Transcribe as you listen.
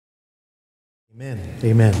Amen.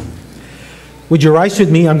 Amen. Would you rise with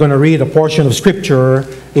me? I'm going to read a portion of Scripture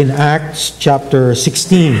in Acts chapter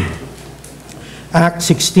 16. Acts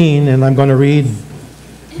 16, and I'm going to read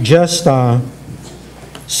just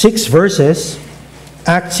 6 verses.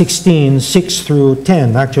 Acts 16, 6 through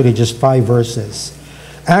 10. Actually, just 5 verses.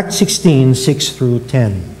 Acts 16, 6 through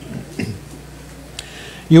 10.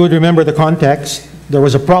 You would remember the context. There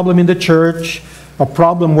was a problem in the church, a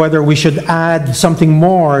problem whether we should add something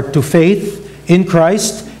more to faith in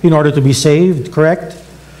Christ in order to be saved, correct?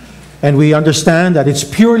 And we understand that it's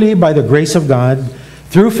purely by the grace of God,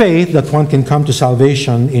 through faith, that one can come to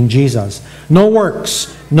salvation in Jesus. No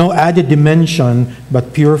works, no added dimension,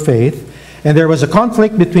 but pure faith. And there was a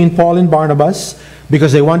conflict between Paul and Barnabas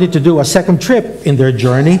because they wanted to do a second trip in their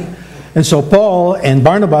journey. And so Paul and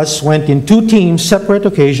Barnabas went in 2 teams, separate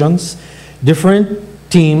occasions, different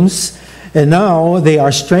teams, and now they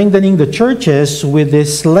are strengthening the churches with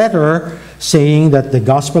this letter saying that the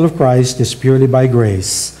gospel of Christ is purely by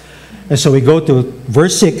grace. And so we go to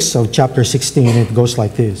verse 6 of chapter 16, and it goes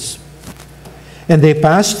like this. And they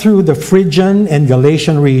passed through the Phrygian and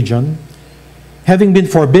Galatian region, having been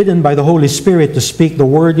forbidden by the Holy Spirit to speak the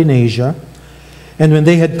word in Asia. And when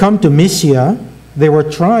they had come to Mysia, they were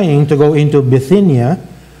trying to go into Bithynia,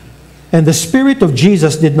 and the Spirit of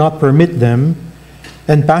Jesus did not permit them.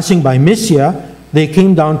 And passing by Mysia, they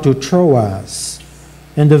came down to Troas.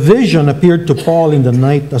 And a vision appeared to Paul in the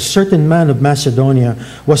night. A certain man of Macedonia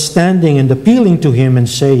was standing and appealing to him and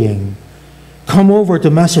saying, "Come over to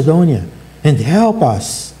Macedonia and help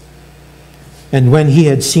us." And when he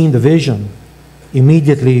had seen the vision,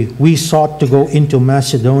 immediately we sought to go into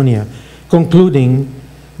Macedonia, concluding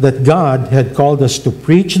that God had called us to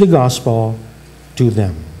preach the gospel to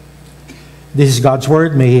them. This is God's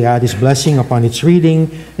word. May He add His blessing upon its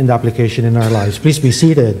reading and application in our lives. Please be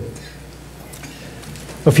seated.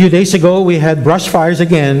 A few days ago, we had brush fires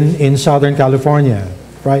again in Southern California,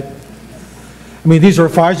 right? I mean, these were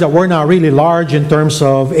fires that were not really large in terms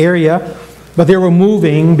of area, but they were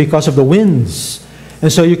moving because of the winds.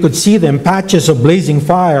 And so you could see them, patches of blazing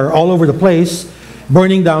fire all over the place,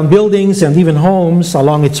 burning down buildings and even homes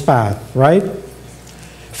along its path, right?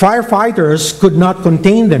 Firefighters could not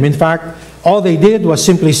contain them. In fact, all they did was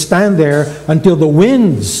simply stand there until the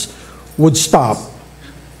winds would stop,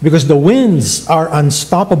 because the winds are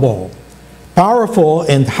unstoppable. Powerful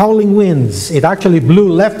and howling winds. It actually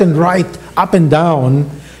blew left and right, up and down.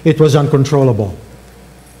 It was uncontrollable.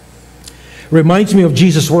 Reminds me of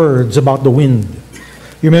Jesus' words about the wind.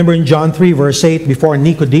 You remember in John 3, verse 8, before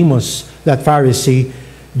Nicodemus, that Pharisee,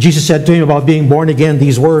 Jesus said to him about being born again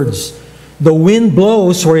these words, "The wind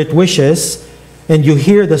blows where it wishes, and you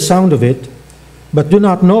hear the sound of it, but do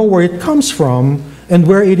not know where it comes from and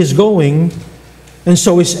where it is going. And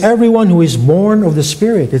so is everyone who is born of the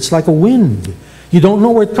Spirit." It's like a wind. You don't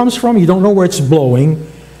know where it comes from. You don't know where it's blowing.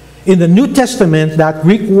 In the New Testament, that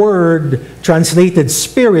Greek word translated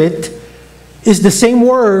spirit is the same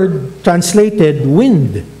word translated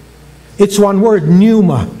wind. It's one word,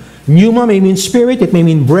 pneuma. Pneuma may mean spirit. It may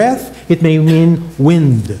mean breath. It may mean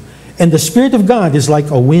wind. And the Spirit of God is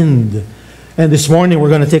like a wind. And this morning we're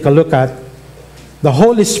going to take a look at the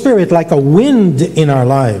Holy Spirit like a wind in our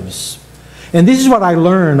lives. And this is what I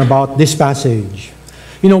learned about this passage.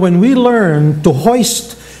 You know, when we learn to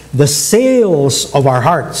hoist the sails of our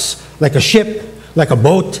hearts, like a ship, like a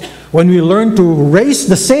boat, when we learn to raise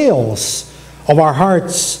the sails of our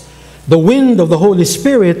hearts, the wind of the Holy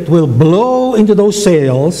Spirit will blow into those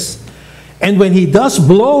sails. And when He does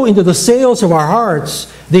blow into the sails of our hearts,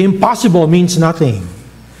 the impossible means nothing.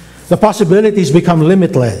 The possibilities become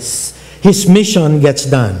limitless. His mission gets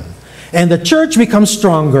done. And the church becomes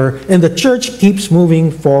stronger, and the church keeps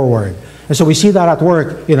moving forward. And so we see that at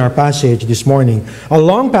work in our passage this morning. A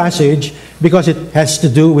long passage because it has to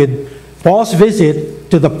do with Paul's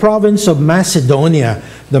visit to the province of Macedonia,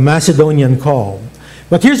 the Macedonian call.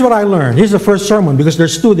 But here's what I learned. Here's the first sermon, because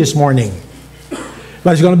there's 2 this morning.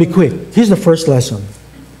 But it's going to be quick. Here's the first lesson.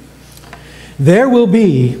 There will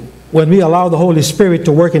be, when we allow the Holy Spirit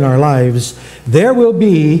to work in our lives, there will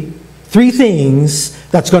be 3 things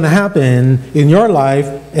that's going to happen in your life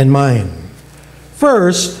and mine.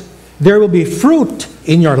 First, there will be fruit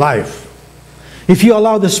in your life. If you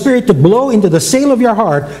allow the Spirit to blow into the sail of your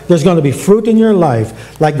heart, there's going to be fruit in your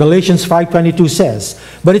life, like Galatians 5:22 says.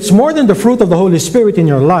 But it's more than the fruit of the Holy Spirit in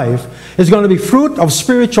your life. It's going to be fruit of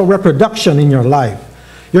spiritual reproduction in your life.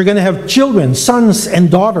 You're going to have children, sons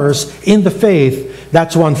and daughters in the faith.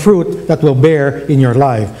 That's one fruit that will bear in your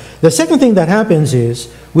life. The second thing that happens is,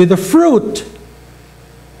 with the fruit,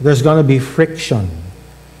 there's going to be friction.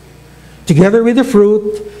 Together with the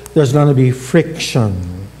fruit, there's going to be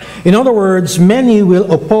friction. In other words, many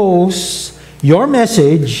will oppose your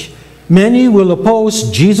message. Many will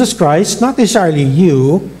oppose Jesus Christ, not necessarily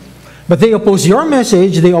you, but they oppose your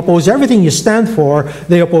message, they oppose everything you stand for,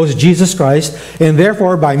 they oppose Jesus Christ, and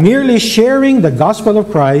therefore by merely sharing the gospel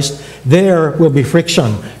of Christ, there will be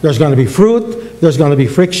friction. There's going to be fruit, there's going to be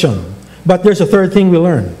friction. But there's a third thing we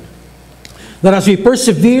learn. That as we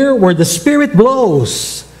persevere where the Spirit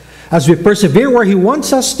blows, as we persevere where He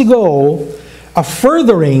wants us to go, a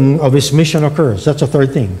furthering of His mission occurs. That's a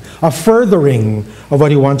third thing. A furthering of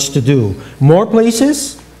what He wants to do. More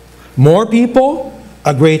places, more people,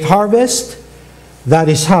 a great harvest. That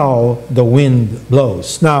is how the wind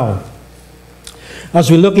blows. Now, as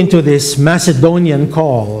we look into this Macedonian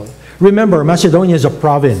call, remember, Macedonia is a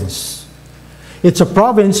province. It's a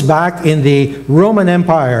province back in the Roman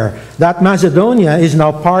Empire. That Macedonia is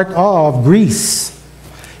now part of Greece.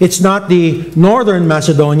 It's not the northern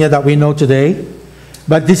Macedonia that we know today,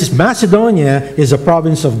 but this is Macedonia is a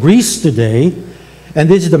province of Greece today. And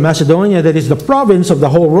this is the Macedonia that is the province of the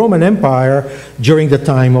whole Roman Empire during the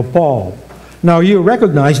time of Paul. Now you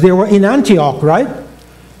recognize they were in Antioch, right?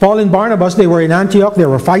 Paul and Barnabas, they were in Antioch, they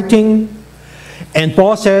were fighting. And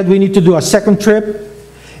Paul said, we need to do a second trip.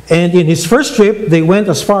 And in his first trip, they went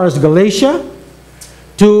as far as Galatia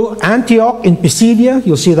to Antioch in Pisidia.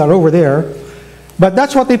 You'll see that over there. But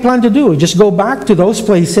that's what they plan to do. Just go back to those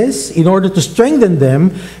places in order to strengthen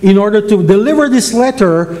them, in order to deliver this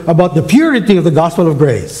letter about the purity of the gospel of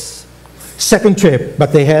grace. Second trip,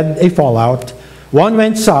 but they had a fallout. One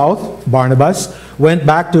went south, Barnabas, went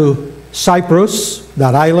back to Cyprus,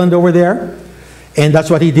 that island over there. And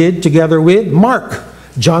that's what he did together with Mark,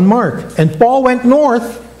 John Mark. And Paul went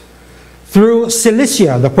north through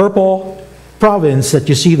Cilicia, the purple province that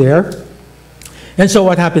you see there. And so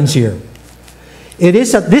what happens here? It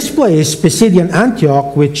is at this place, Pisidian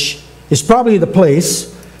Antioch, which is probably the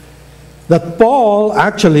place that Paul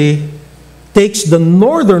actually takes the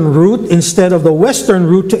northern route instead of the western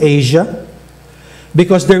route to Asia,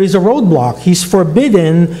 because there is a roadblock. He's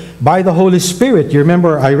forbidden by the Holy Spirit. You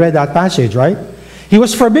remember I read that passage, right? He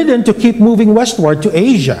was forbidden to keep moving westward to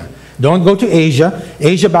Asia. Don't go to Asia.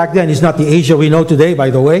 Asia back then is not the Asia we know today,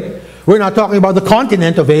 by the way. We're not talking about the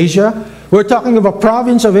continent of Asia. We're talking of a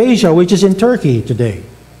province of Asia, which is in Turkey today.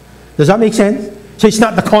 Does that make sense? So it's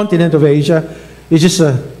not the continent of Asia. It's just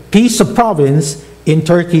a piece of province in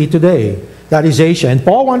Turkey today. That is Asia. And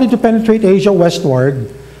Paul wanted to penetrate Asia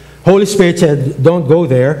westward. Holy Spirit said, don't go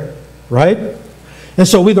there, right? And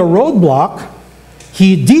so with a roadblock,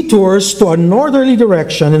 he detours to a northerly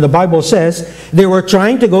direction. And the Bible says they were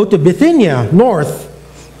trying to go to Bithynia, north.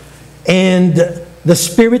 And the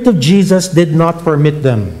Spirit of Jesus did not permit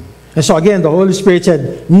them. And so again, the Holy Spirit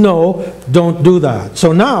said, no, don't do that.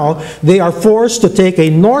 So now they are forced to take a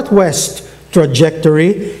northwest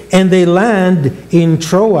trajectory, and they land in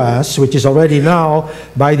Troas, which is already now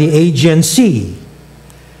by the Aegean Sea.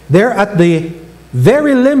 They're at the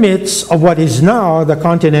very limits of what is now the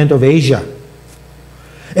continent of Asia.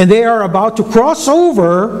 And they are about to cross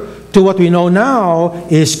over to what we know now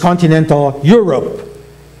is continental Europe.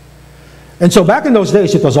 And so back in those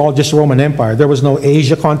days, it was all just Roman Empire. There was no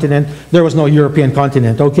Asia continent. There was no European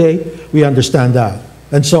continent, okay? We understand that.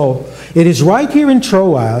 And so it is right here in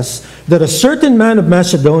Troas that a certain man of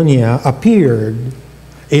Macedonia appeared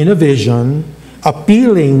in a vision,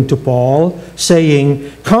 appealing to Paul,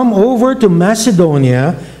 saying, come over to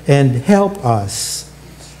Macedonia and help us.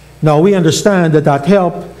 Now we understand that that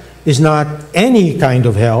help is not any kind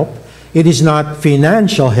of help. It is not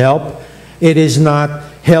financial help. It is not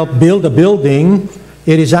help build a building.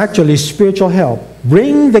 It is actually spiritual help.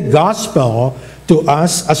 Bring the gospel to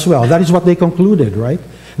us as well. That is what they concluded, right?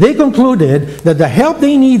 They concluded that the help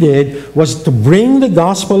they needed was to bring the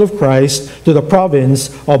gospel of Christ to the province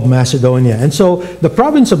of Macedonia. And so the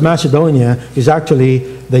province of Macedonia is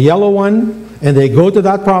actually the yellow one, and they go to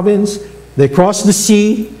that province, they cross the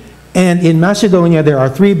sea, and in Macedonia there are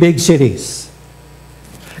 3 big cities.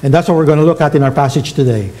 And that's what we're going to look at in our passage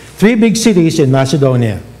today. 3 big cities in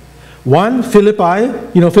Macedonia. One, Philippi.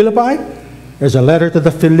 You know Philippi? There's a letter to the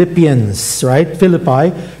Philippians, right? Philippi.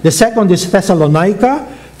 The second is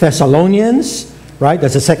Thessalonica, Thessalonians, right?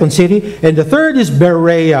 That's the second city. And the third is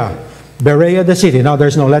Berea. Berea, the city. Now,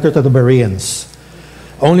 there's no letter to the Bereans.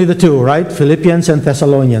 Only the 2, right? Philippians and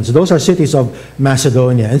Thessalonians. Those are cities of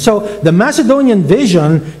Macedonia. And so the Macedonian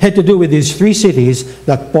vision had to do with these 3 cities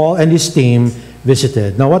that Paul and his team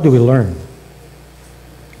visited. Now, what do we learn?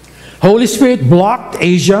 Holy Spirit blocked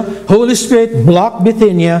Asia. Holy Spirit blocked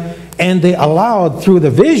Bithynia. And they allowed, through the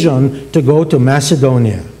vision, to go to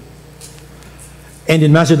Macedonia. And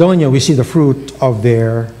in Macedonia, we see the fruit of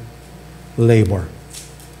their labor.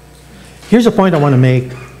 Here's a point I want to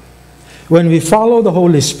make. When we follow the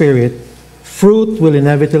Holy Spirit, fruit will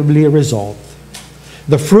inevitably result.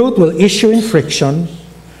 The fruit will issue in friction,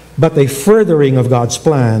 but a furthering of God's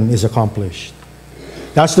plan is accomplished.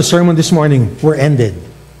 That's the sermon this morning. We're ended.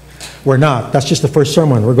 We're not. That's just the first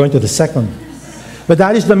sermon. We're going to the second. But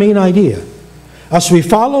that is the main idea. As we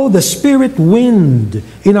follow the Spirit wind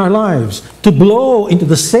in our lives to blow into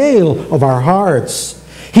the sail of our hearts,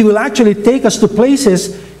 He will actually take us to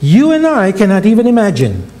places you and I cannot even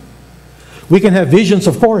imagine. We can have visions,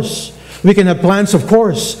 of course. We can have plans, of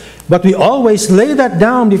course. But we always lay that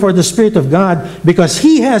down before the Spirit of God because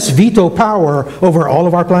He has veto power over all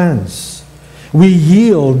of our plans. We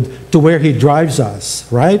yield to where He drives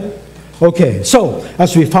us, right? Okay, so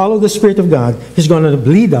as we follow the Spirit of God, He's going to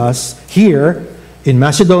lead us here in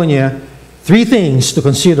Macedonia, 3 things to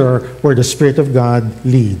consider where the Spirit of God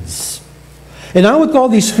leads. And I would call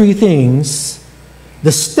these 3 things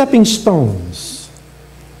the stepping stones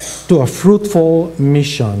to a fruitful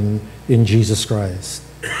mission in Jesus Christ.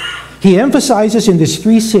 He emphasizes in these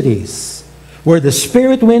 3 cities where the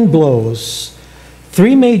Spirit wind blows,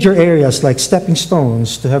 3 major areas like stepping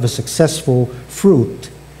stones to have a successful fruit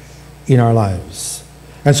in our lives.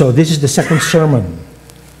 And so this is the second sermon.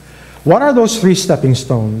 What are those 3 stepping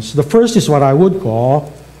stones? The first is what I would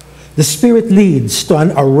call the Spirit leads to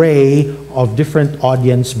an array of different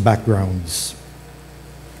audience backgrounds.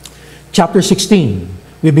 Chapter 16,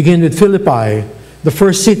 we begin with Philippi, the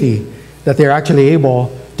first city that they're actually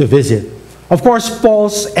able to visit. Of course,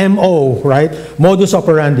 Paul's MO, right, modus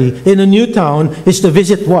operandi, in a new town is to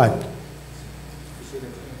visit what?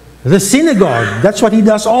 The synagogue. That's what he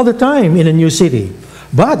does all the time in a new city.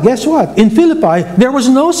 But guess what? In Philippi, there was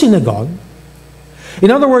no synagogue.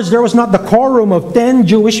 In other words, there was not the quorum of 10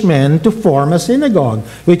 Jewish men to form a synagogue,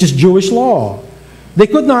 which is Jewish law. They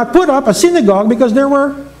could not put up a synagogue because there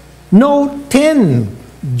were no 10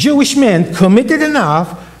 Jewish men committed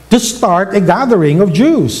enough to start a gathering of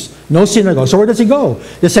Jews. No synagogue. So where does he go?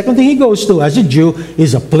 The second thing he goes to as a Jew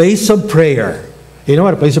is a place of prayer. You know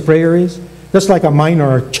what a place of prayer is? That's like a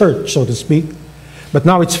minor church, so to speak. But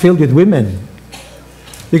now it's filled with women.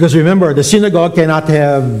 Because remember, the synagogue cannot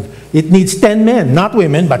have, it needs 10 men, not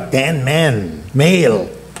women, but 10 men, male.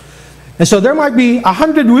 And so there might be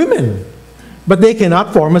 100 women, but they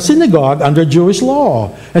cannot form a synagogue under Jewish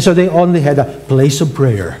law. And so they only had a place of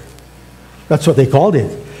prayer. That's what they called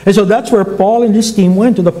it. And so that's where Paul and his team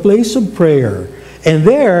went, to the place of prayer. And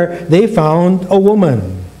there they found a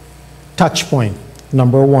woman. Touch point,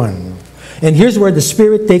 number 1. And here's where the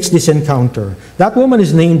Spirit takes this encounter. That woman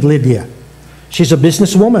is named Lydia. She's a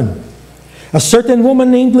businesswoman. A certain woman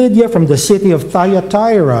named Lydia from the city of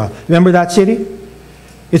Thyatira. Remember that city?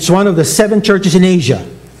 It's one of the 7 churches in Asia,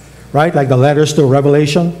 right? Like the letters to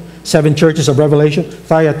Revelation, 7 churches of Revelation.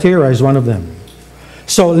 Thyatira is one of them.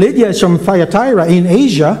 So Lydia is from Thyatira in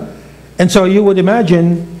Asia. And so you would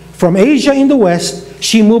imagine from Asia in the west,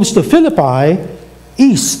 she moves to Philippi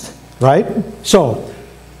east, right? So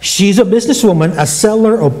she's a businesswoman, a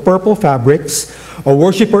seller of purple fabrics, a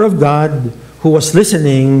worshiper of God, who was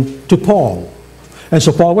listening to Paul. And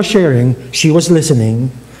so Paul was sharing, she was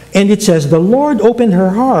listening, and it says, the Lord opened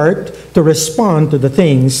her heart to respond to the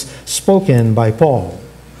things spoken by Paul.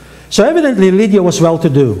 So evidently Lydia was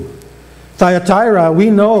well-to-do. Thyatira,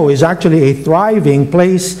 we know, is actually a thriving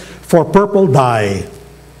place for purple dye.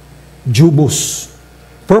 Jubus.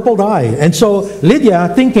 Purple dye. And so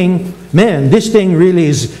Lydia, thinking, man, this thing really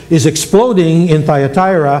is exploding in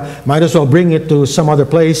Thyatira. Might as well bring it to some other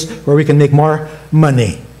place where we can make more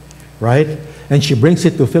money, right? And she brings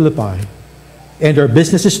it to Philippi. And her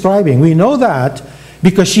business is thriving. We know that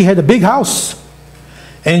because she had a big house.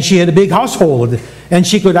 And she had a big household. And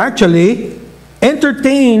she could actually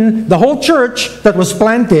entertain the whole church that was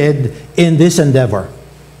planted in this endeavor.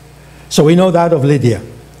 So we know that of Lydia.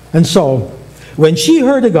 And so when she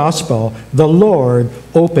heard the gospel, the Lord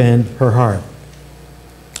opened her heart.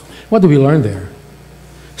 What do we learn there?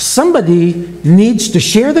 Somebody needs to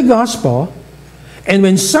share the gospel, and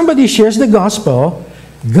when somebody shares the gospel,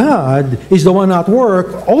 God is the one at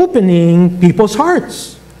work opening people's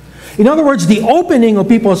hearts. In other words, the opening of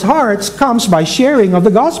people's hearts comes by sharing of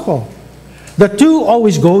the gospel. The two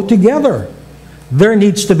always go together. There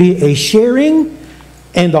needs to be a sharing,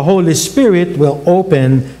 and the Holy Spirit will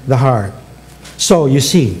open the heart. So, you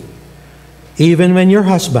see, even when your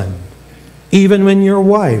husband, even when your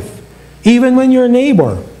wife, even when your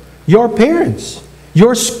neighbor, your parents,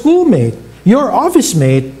 your schoolmate, your office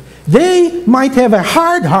mate, they might have a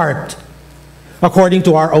hard heart, according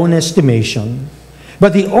to our own estimation.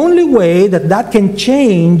 But the only way that that can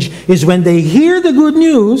change is when they hear the good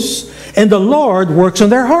news and the Lord works on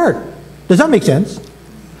their heart. Does that make sense?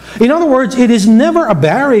 In other words, it is never a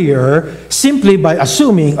barrier simply by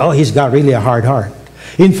assuming, oh, he's got really a hard heart.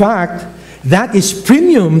 In fact, that is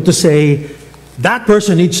premium to say that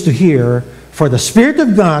person needs to hear for the Spirit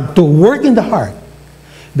of God to work in the heart,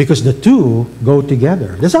 because the two go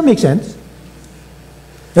together. Does that make sense?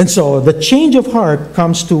 And so the change of heart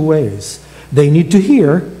comes two ways. They need to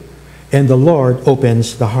hear, and the Lord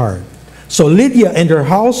opens the heart. So Lydia and her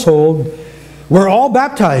household were all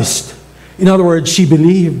baptized. In other words, she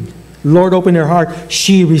believed. Lord opened her heart.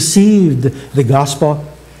 She received the gospel,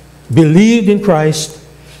 believed in Christ,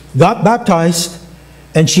 got baptized,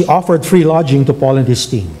 and she offered free lodging to Paul and his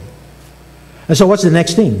team. And so what's the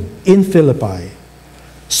next thing? In Philippi,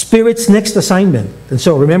 Spirit's next assignment. And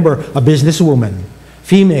so remember, a businesswoman,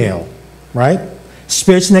 female, right?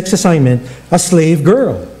 Spirit's next assignment, a slave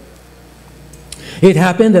girl. It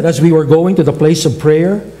happened that as we were going to the place of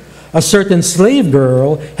prayer, a certain slave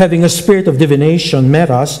girl, having a spirit of divination, met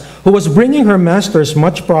us, who was bringing her masters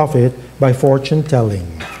much profit by fortune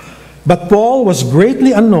telling. But Paul was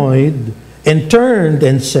greatly annoyed and turned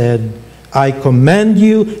and said, I command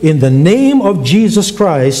you in the name of Jesus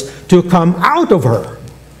Christ to come out of her.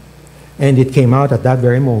 And it came out at that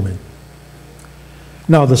very moment.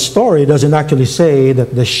 Now, the story doesn't actually say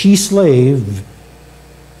that the she-slave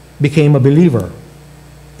became a believer.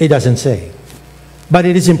 It doesn't say. But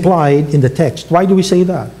it is implied in the text. Why do we say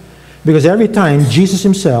that? Because every time Jesus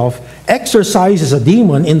himself exorcises a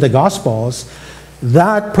demon in the Gospels,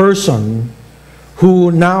 that person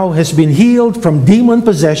who now has been healed from demon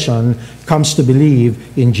possession comes to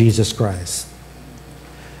believe in Jesus Christ.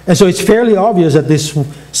 And so it's fairly obvious that this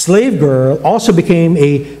slave girl also became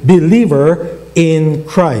a believer in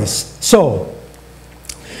Christ. So,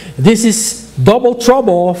 this is double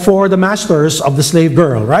trouble for the masters of the slave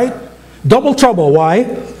girl, right? Double trouble. Why?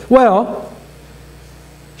 Well,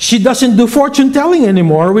 she doesn't do fortune telling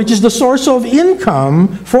anymore, which is the source of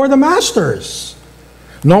income for the masters.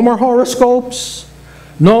 No more horoscopes,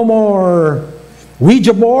 no more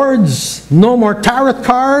Ouija boards, no more tarot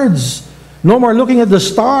cards, no more looking at the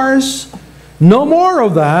stars. No more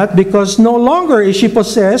of that, because no longer is she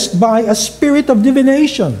possessed by a spirit of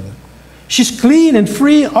divination. She's clean and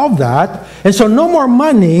free of that. And so no more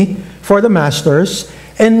money for the masters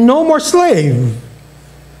and no more slave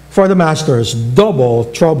for the masters.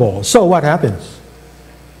 Double trouble. So what happens?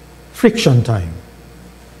 Friction time.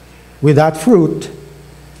 With that fruit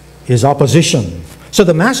is opposition. So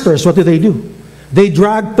the masters, what do? They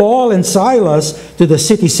drag Paul and Silas to the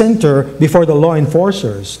city center before the law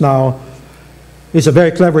enforcers. Now, it's a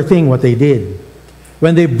very clever thing what they did.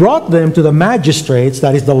 When they brought them to the magistrates,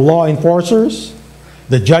 that is the law enforcers,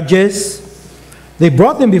 the judges, they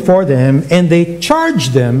brought them before them and they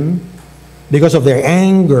charged them because of their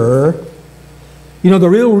anger. You know, the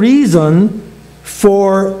real reason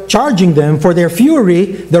for charging them, for their fury,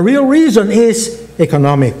 the real reason is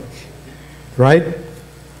economic, right?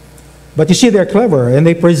 But you see, they're clever, and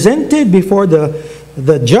they presented before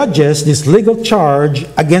the judges this legal charge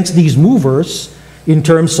against these movers in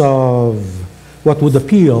terms of what would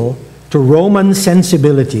appeal to Roman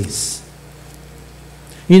sensibilities.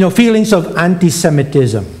 You know, feelings of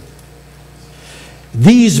anti-Semitism.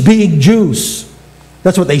 These being Jews,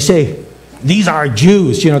 that's what they say. These are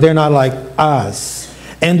Jews, you know, they're not like us.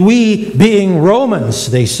 And we being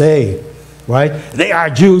Romans, they say, right? They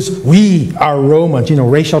are Jews, we are Romans. You know,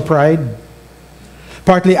 racial pride.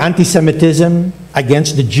 Partly anti-Semitism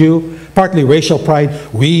against the Jew. Partly racial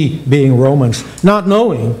pride, we being Romans. Not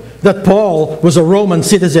knowing that Paul was a Roman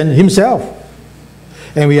citizen himself.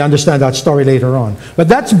 And we understand that story later on. But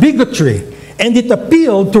that's bigotry. And it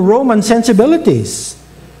appealed to Roman sensibilities.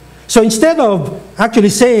 So instead of actually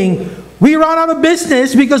saying, we run out of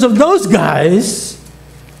business because of those guys,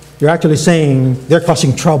 you're actually saying they're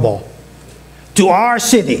causing trouble to our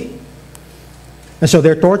city. And so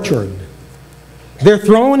they're tortured. They're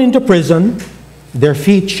thrown into prison. Their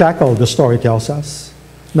feet shackled, the story tells us.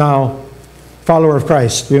 Now, follower of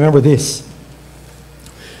Christ, remember this.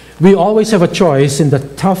 We always have a choice in the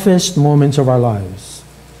toughest moments of our lives.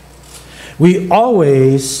 We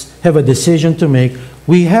always have a decision to make.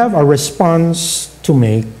 We have a response to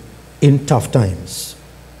make in tough times.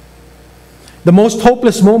 The most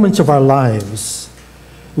hopeless moments of our lives,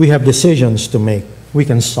 we have decisions to make. We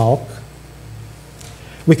can sulk.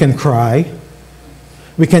 We can cry.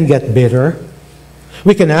 We can get bitter.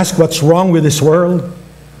 We can ask what's wrong with this world.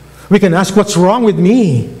 We can ask what's wrong with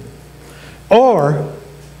me. Or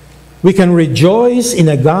we can rejoice in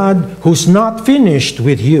a God who's not finished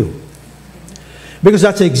with you. Because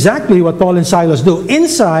that's exactly what Paul and Silas do.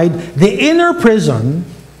 Inside the inner prison,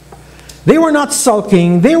 They were not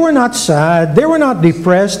sulking. They were not sad. They were not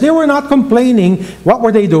depressed. They were not complaining. What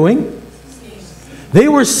were they doing? They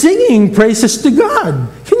were singing praises to God.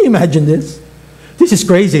 Can you imagine this? This is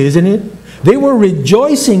crazy, isn't it? They were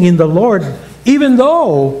rejoicing in the Lord, even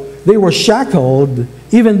though they were shackled,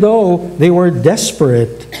 even though they were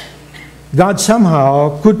desperate. God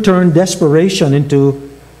somehow could turn desperation into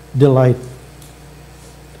delight.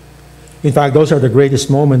 In fact, those are the greatest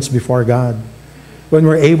moments before God, when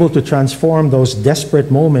we're able to transform those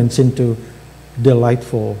desperate moments into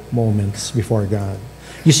delightful moments before God.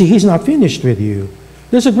 You see, He's not finished with you.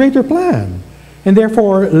 There's a greater plan. And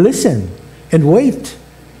therefore, listen and wait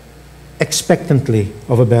expectantly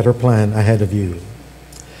of a better plan ahead of you.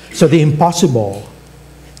 So the impossible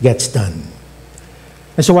gets done.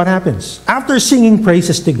 And so what happens? After singing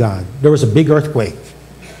praises to God, there was a big earthquake.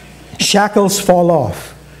 Shackles fall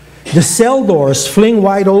off. The cell doors fling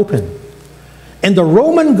wide open. And the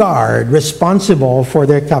Roman guard responsible for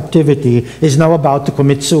their captivity is now about to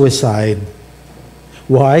commit suicide.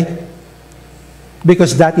 Why?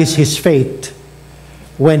 Because that is his fate.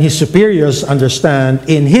 When his superiors understand,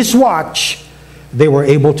 in his watch, they were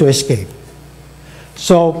able to escape.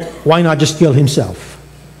 So why not just kill himself?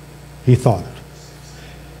 He thought.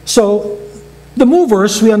 So the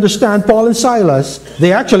movers, we understand, Paul and Silas,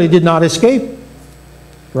 they actually did not escape.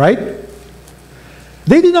 Right?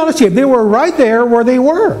 They did not escape. They were right there where they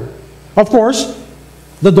were. Of course,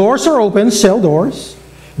 the doors are open, cell doors.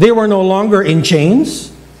 They were no longer in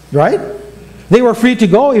chains. Right? They were free to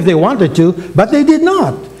go if they wanted to, but they did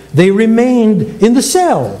not. They remained in the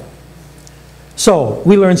cell. So,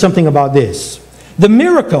 we learned something about this. The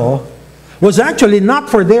miracle was actually not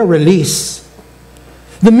for their release.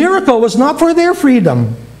 The miracle was not for their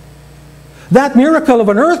freedom. That miracle of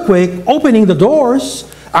an earthquake opening the doors,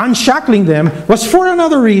 unshackling them, was for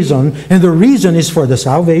another reason, and the reason is for the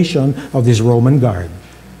salvation of this Roman guard.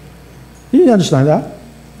 You understand that?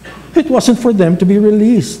 It wasn't for them to be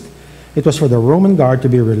released. It was for the Roman guard to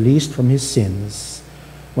be released from his sins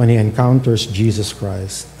when he encounters Jesus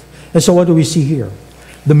Christ. And so what do we see here?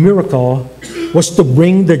 The miracle was to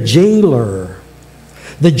bring the jailer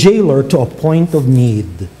to a point of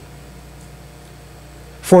need,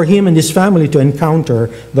 for him and his family to encounter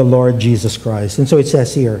the Lord Jesus Christ. And so it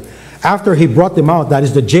says here, after he brought them out, that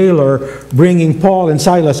is the jailer bringing Paul and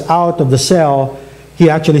Silas out of the cell, he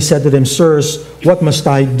actually said to them, "Sirs, what must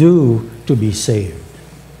I do to be saved?"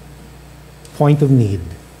 Point of need.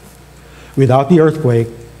 Without the earthquake,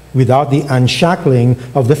 without the unshackling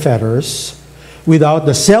of the fetters, without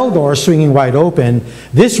the cell door swinging wide open,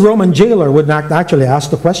 this Roman jailer would not actually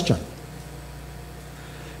ask the question.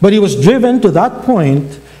 But he was driven to that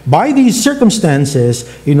point by these circumstances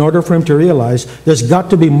in order for him to realize there's got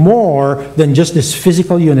to be more than just this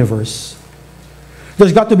physical universe.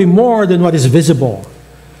 There's got to be more than what is visible.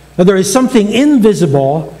 That there is something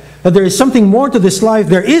invisible, that there is something more to this life.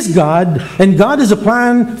 There is God, and God has a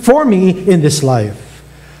plan for me in this life.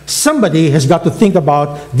 Somebody has got to think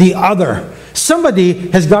about the other. Somebody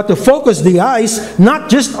has got to focus the eyes not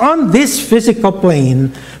just on this physical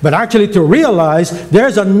plane, but actually to realize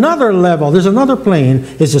there's another level, there's another plane,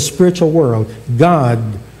 is the spiritual world. God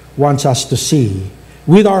wants us to see,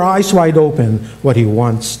 with our eyes wide open, what He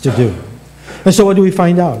wants to do. And so what do we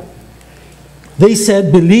find out? They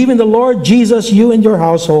said, "Believe in the Lord Jesus, you and your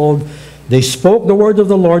household." They spoke the word of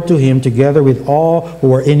the Lord to him together with all who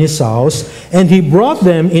were in his house. And he brought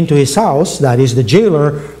them into his house. That is, the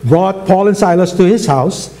jailer brought Paul and Silas to his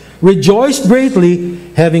house, rejoiced greatly,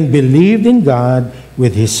 having believed in God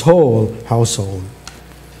with his whole household.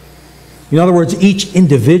 In other words, each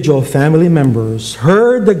individual family members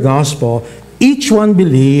heard the gospel. Each one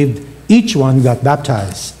believed. Each one got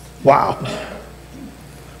baptized. Wow.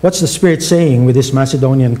 What's the Spirit saying with this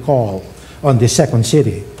Macedonian call on the second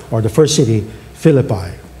city, or the first city,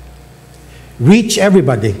 Philippi? Reach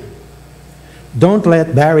everybody. Don't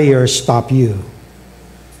let barriers stop you.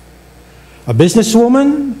 A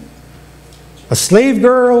businesswoman, a slave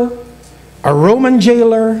girl, a Roman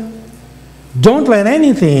jailer, don't let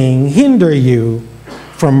anything hinder you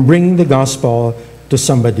from bringing the gospel to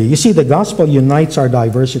somebody. You see, the gospel unites our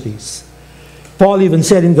diversities. Paul even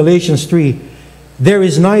said in Galatians 3, there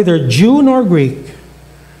is neither Jew nor Greek.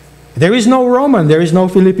 There is no Roman, there is no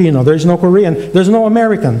Filipino, there is no Korean, there is no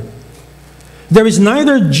American. There is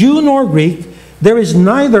neither Jew nor Greek, there is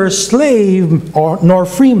neither slave nor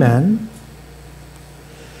free man.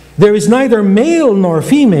 There is neither male nor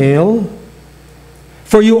female,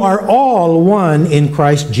 for you are all one in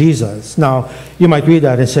Christ Jesus. Now, you might read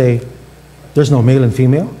that and say, there's no male and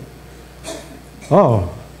female?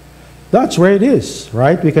 Oh, that's where it is,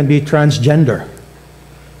 right? We can be transgender.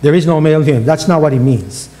 There is no male and female. That's not what he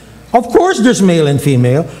means. Of course there's male and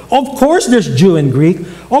female. Of course there's Jew and Greek.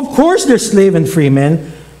 Of course there's slave and free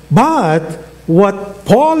men. But what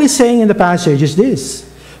Paul is saying in the passage is this.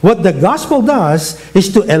 What the gospel does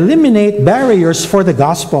is to eliminate barriers for the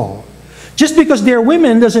gospel. Just because they're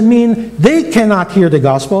women doesn't mean they cannot hear the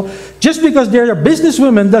gospel. Just because they're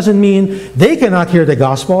businesswomen doesn't mean they cannot hear the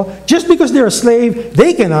gospel. Just because they're a slave,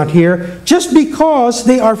 they cannot hear. Just because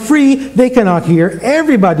they are free, they cannot hear.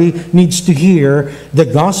 Everybody needs to hear. The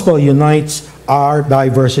gospel unites our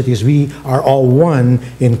diversities. We are all one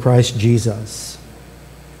in Christ Jesus.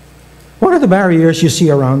 What are the barriers you see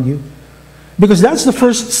around you? Because that's the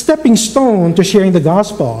first stepping stone to sharing the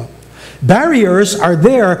gospel. Barriers are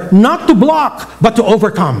there not to block, but to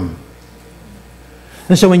overcome.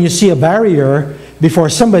 And so when you see a barrier before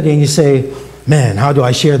somebody and you say, man, how do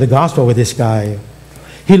I share the gospel with this guy?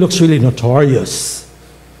 He looks really notorious.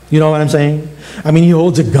 You know what I'm saying? I mean, he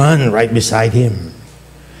holds a gun right beside him.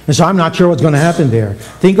 And so I'm not sure what's going to happen there.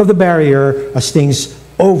 Think of the barrier as things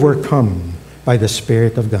overcome by the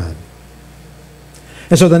Spirit of God.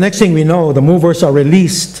 And so the next thing we know, the movers are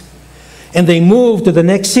released. And they move to the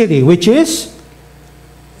next city, which is?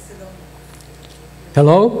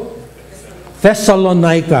 Hello?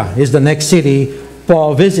 Thessalonica is the next city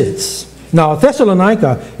Paul visits. Now,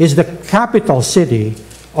 Thessalonica is the capital city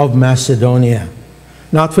of Macedonia.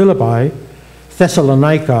 Not Philippi.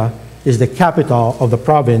 Thessalonica is the capital of the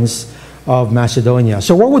province of Macedonia.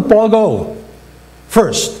 So where would Paul go?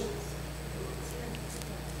 First,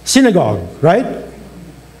 synagogue, right?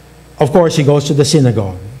 Of course, he goes to the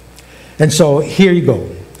synagogue. And so here you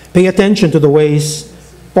go. Pay attention to the ways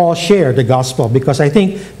Paul shared the gospel, because I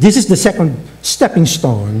think this is the second stepping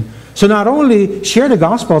stone. So not only share the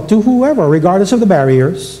gospel to whoever, regardless of the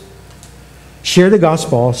barriers, share the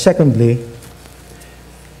gospel. Secondly,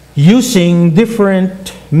 using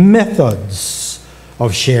different methods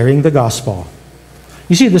of sharing the gospel.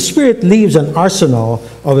 You see, the Spirit leaves an arsenal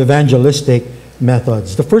of evangelistic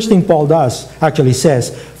methods. The first thing Paul does actually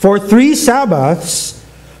says, for 3 Sabbaths,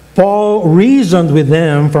 Paul reasoned with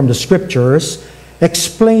them from the Scriptures,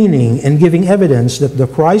 explaining and giving evidence that the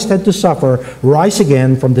Christ had to suffer, rise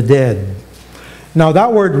again from the dead. Now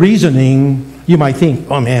that word reasoning, you might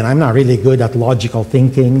think, oh man, I'm not really good at logical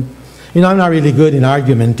thinking. You know, I'm not really good in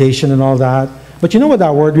argumentation and all that. But you know what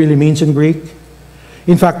that word really means in Greek?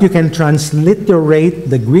 In fact, you can transliterate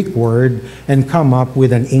the Greek word and come up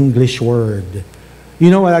with an English word.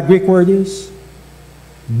 You know what that Greek word is?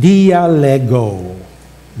 Dialego.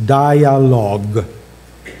 Dialogue.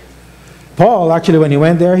 Paul, actually, when he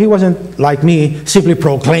went there, he wasn't like me, simply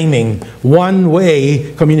proclaiming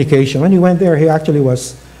one-way communication. When he went there, he actually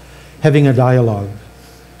was having a dialogue,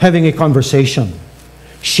 having a conversation,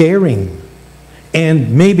 sharing,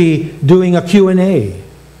 and maybe doing a Q&A.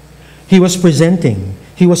 He was presenting,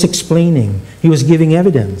 he was explaining, he was giving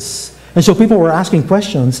evidence. And so people were asking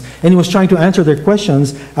questions, and he was trying to answer their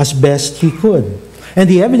questions as best he could. And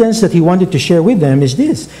the evidence that he wanted to share with them is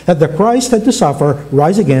this, that the Christ had to suffer,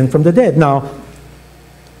 rise again from the dead. Now,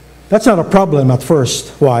 that's not a problem at first.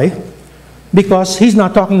 Why? Because he's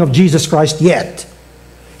not talking of Jesus Christ yet.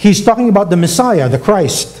 He's talking about the Messiah, the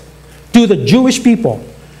Christ, to the Jewish people.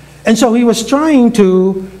 And so he was trying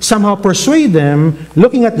to somehow persuade them,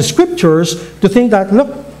 looking at the Scriptures, to think that,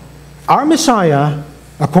 look, our Messiah,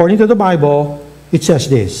 according to the Bible, it says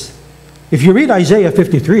this. If you read Isaiah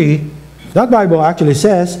 53, that Bible actually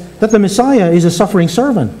says that the Messiah is a suffering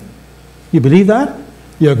servant. You believe that?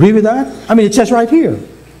 You agree with that? I mean, it says right here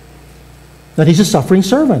that he's a suffering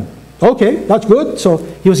servant. Okay, that's good. So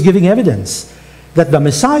he was giving evidence that the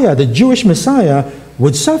Messiah, the Jewish Messiah,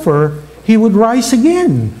 would suffer. He would rise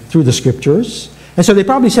again through the Scriptures. And so they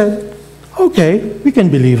probably said, okay, we can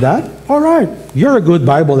believe that. All right, you're a good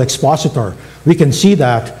Bible expositor. We can see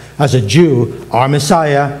that as a Jew, our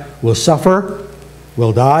Messiah will suffer,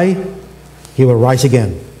 will die, he will rise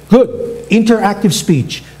again. Good. Interactive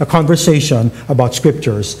speech, a conversation about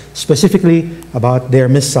Scriptures, specifically about their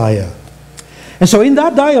Messiah. And so in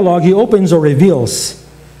that dialogue, he opens or reveals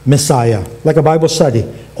Messiah, like a Bible study,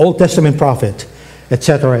 Old Testament prophet,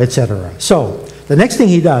 etc., etc. So the next thing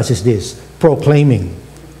he does is this, proclaiming.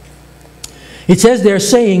 It says they're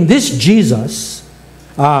saying, this Jesus,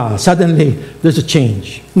 suddenly there's a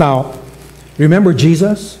change. Now, remember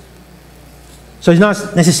Jesus? So he's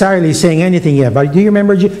not necessarily saying anything yet. But do you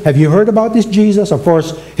remember, have you heard about this Jesus? Of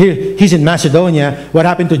course, he's in Macedonia. What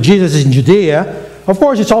happened to Jesus is in Judea. Of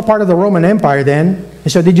course, it's all part of the Roman Empire then.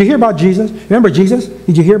 And so did you hear about Jesus? Remember Jesus?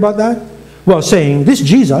 Did you hear about that? Well, saying, this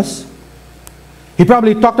Jesus, he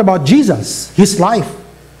probably talked about Jesus, his life,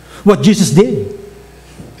 what Jesus did.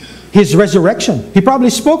 his resurrection. He probably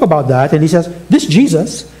spoke about that, and he says, this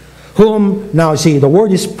Jesus, whom, now see, the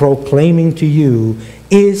word is proclaiming to you,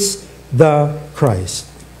 is the Christ.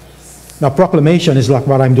 Now, proclamation is like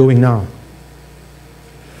what I'm doing now.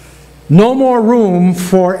 No more room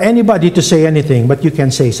for anybody to say anything, but you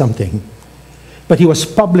can say something. But he was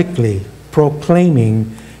publicly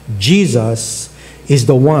proclaiming Jesus is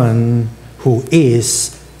the one who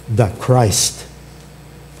is the Christ.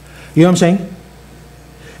 You know what I'm saying?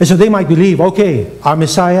 And so they might believe, okay, our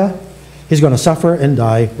Messiah, he's going to suffer and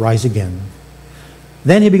die, rise again.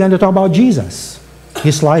 Then he began to talk about Jesus,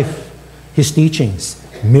 his life, his teachings,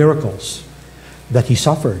 miracles, that he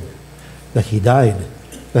suffered, that he died,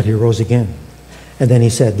 that he rose again. And then he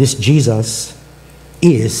said, this Jesus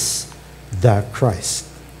is the Christ.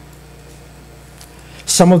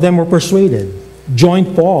 Some of them were persuaded,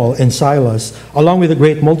 joined Paul and Silas, along with a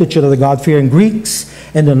great multitude of the God-fearing Greeks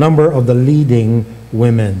and a number of the leading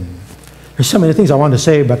women. There's so many things I want to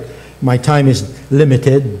say, but my time is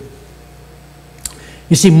limited.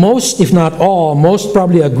 You see, most, if not all, most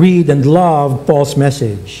probably agreed and loved Paul's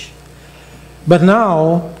message. But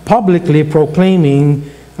now, publicly proclaiming,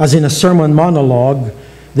 as in a sermon monologue,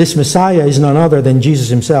 this Messiah is none other than Jesus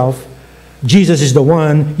himself. Jesus is the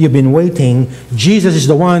one you've been waiting. Jesus is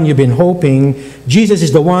the one you've been hoping. Jesus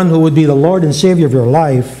is the one who would be the Lord and Savior of your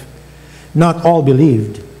life. Not all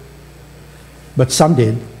believed, but some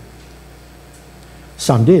did.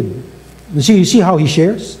 Some did. You see how he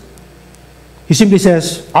shares? He simply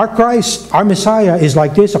says, our Christ, our Messiah is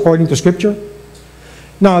like this according to Scripture.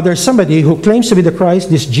 Now, there's somebody who claims to be the Christ,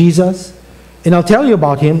 this Jesus, and I'll tell you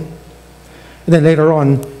about him. And then later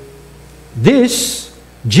on, this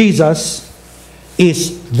Jesus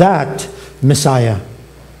is that Messiah.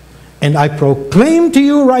 And I proclaim to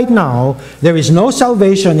you right now, there is no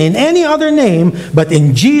salvation in any other name but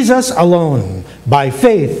in Jesus alone, by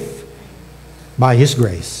faith, by his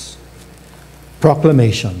grace.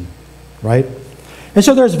 Proclamation, right? And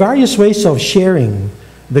so there's various ways of sharing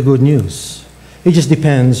the good news. It just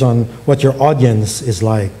depends on what your audience is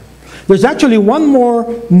like. There's actually one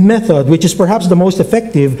more method which is perhaps the most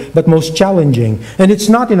effective but most challenging. And it's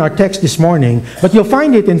not in our text this morning, but you'll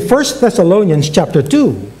find it in 1 Thessalonians chapter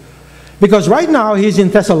 2. Because right now he's in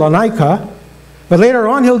Thessalonica, but later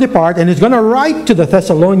on he'll depart and he's going to write to the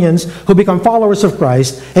Thessalonians who become followers of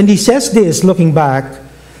Christ. And he says this, looking back,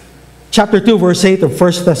 chapter 2, verse 8 of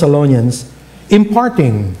 1 Thessalonians,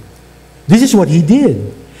 imparting. This is what he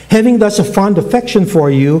did. Having thus a fond affection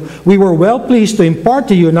for you, we were well pleased to impart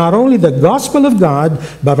to you not only the gospel of God,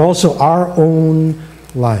 but also our own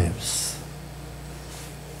lives.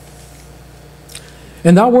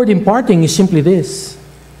 And that word imparting is simply this.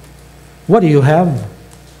 What do you have?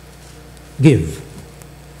 Give.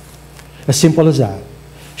 As simple as that.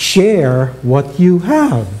 Share what you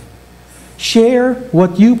have. Share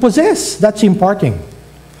what you possess. That's imparting.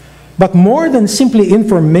 But more than simply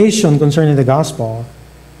information concerning the gospel,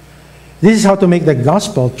 this is how to make the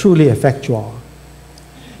gospel truly effectual.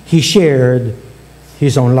 He shared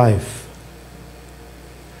his own life.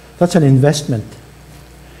 That's an investment.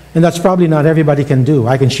 And that's probably not everybody can do.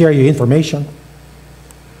 I can share you information.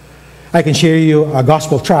 I can share you a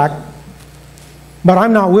gospel tract. But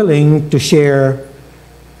I'm not willing to share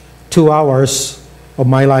 2 hours of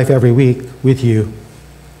my life every week with you.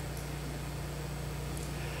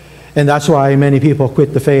 And that's why many people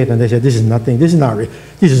quit the faith and they say, this is nothing. This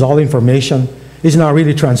is all information. This is not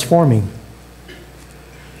really transforming.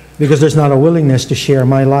 Because there's not a willingness to share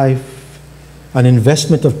my life, an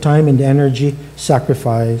investment of time and energy,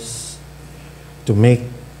 sacrifice to make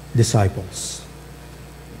disciples.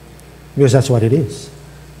 Because that's what it is.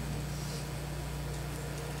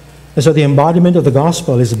 And so the embodiment of the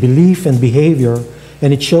gospel is belief and behavior,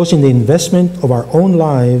 and it shows in the investment of our own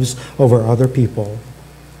lives over other people.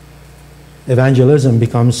 Evangelism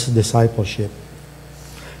becomes discipleship.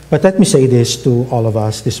 But let me say this to all of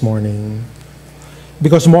us this morning.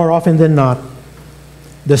 Because more often than not,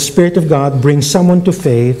 the Spirit of God brings someone to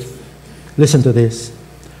faith. Listen to this.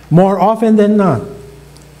 More often than not,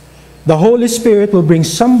 the Holy Spirit will bring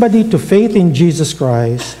somebody to faith in Jesus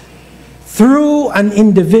Christ through an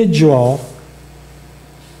individual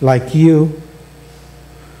like you,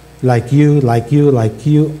 like you, like you, like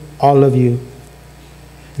you, all of you.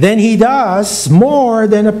 Then he does more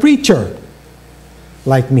than a preacher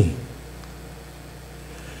like me.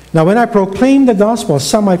 Now, when I proclaim the gospel,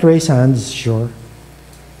 some might raise hands, sure.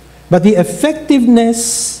 But the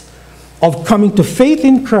effectiveness of coming to faith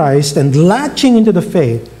in Christ and latching into the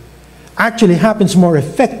faith actually happens more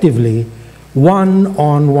effectively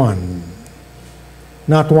one-on-one,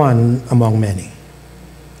 not one among many.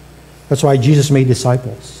 That's why Jesus made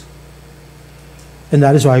disciples. And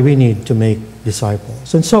that is why we need to make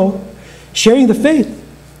disciples. And so, sharing the faith,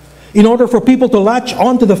 in order for people to latch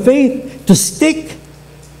onto the faith, to stick,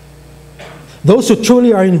 those who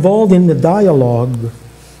truly are involved in the dialogue,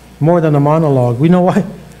 more than a monologue. We know why.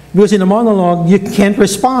 Because in a monologue, you can't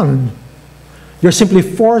respond. You're simply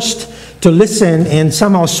forced to listen and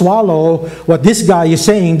somehow swallow what this guy is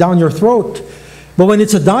saying down your throat. But when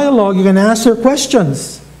it's a dialogue, you can ask their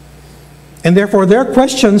questions. And therefore, their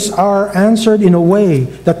questions are answered in a way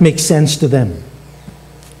that makes sense to them.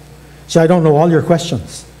 So I don't know all your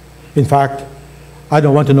questions. In fact, I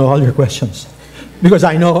don't want to know all your questions, because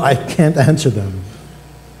I know I can't answer them.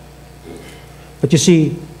 But you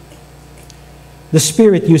see, the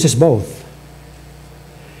Spirit uses both.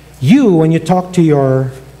 You, when you talk to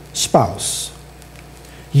your spouse.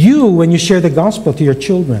 You, when you share the gospel to your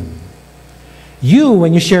children. You,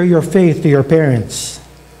 when you share your faith to your parents.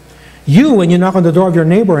 You, when you knock on the door of your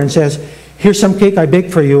neighbor and says, here's some cake I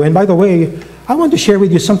baked for you. And by the way, I want to share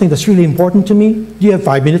with you something that's really important to me. Do you have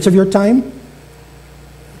 5 minutes of your time?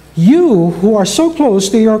 You, who are so close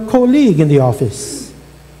to your colleague in the office.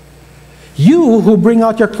 You, who bring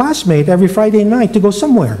out your classmate every Friday night to go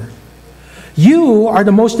somewhere. You are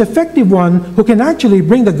the most effective one who can actually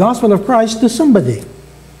bring the gospel of Christ to somebody.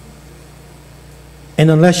 And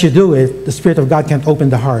unless you do it, the Spirit of God can't open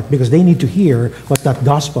the heart, because they need to hear what that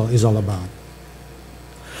gospel is all about.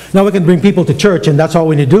 Now we can bring people to church, and that's all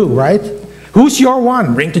we need to do, right? Who's your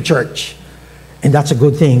one? Bring to church. And that's a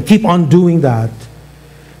good thing. Keep on doing that.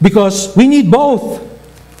 Because we need both.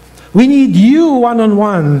 We need you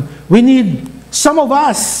one-on-one. We need some of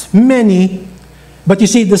us, many. But you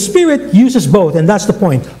see, the Spirit uses both, and that's the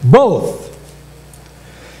point. Both.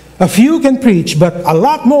 A few can preach, but a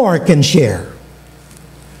lot more can share.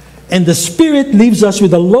 And the Spirit leaves us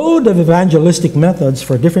with a load of evangelistic methods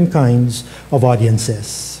for different kinds of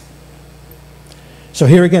audiences. So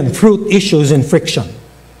here again, fruit, issues, and friction.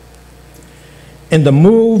 And the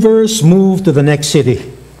movers move to the next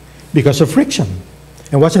city because of friction.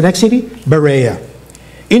 And what's the next city? Berea.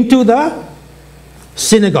 Into the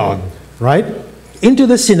synagogue, right? Into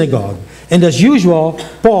the synagogue. And as usual,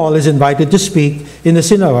 Paul is invited to speak in the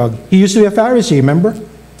synagogue. He used to be a Pharisee, remember?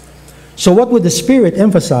 So what would the Spirit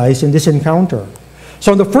emphasize in this encounter?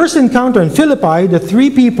 So in the first encounter in Philippi, the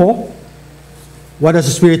 3 people, what does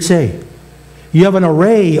the Spirit say? You have an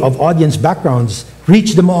array of audience backgrounds.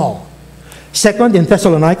 Reach them all. Second, in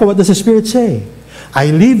Thessalonica, what does the Spirit say? I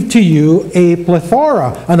leave to you a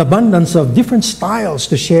plethora, an abundance of different styles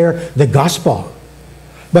to share the gospel.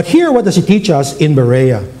 But here, what does it teach us in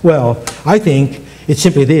Berea? Well, I think it's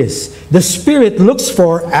simply this. The Spirit looks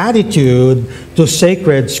for attitude to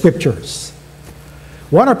sacred scriptures.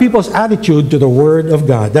 What are people's attitude to the Word of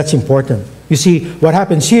God? That's important. You see, what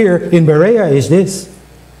happens here in Berea is this.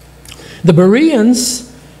 The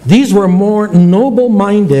Bereans, these were more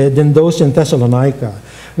noble-minded than those in Thessalonica.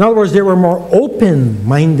 In other words, they were more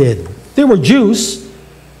open-minded. They were Jews,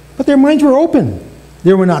 but their minds were open.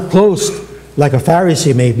 They were not closed like a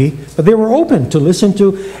Pharisee maybe, but they were open to listen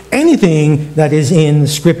to anything that is in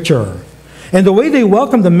Scripture. And the way they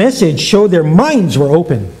welcomed the message showed their minds were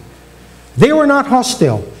open. They were not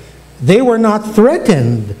hostile. They were not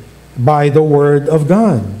threatened by the Word of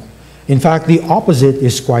God. In fact, the opposite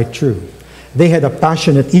is quite true. They had a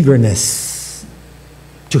passionate eagerness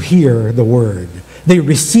to hear the Word. They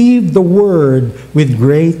received the Word with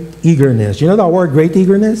great eagerness. You know that word, great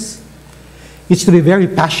eagerness? It's to be very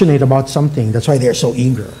passionate about something. That's why they're so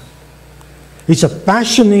eager. It's a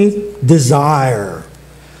passionate desire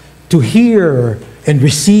to hear and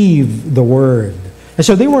receive the Word. And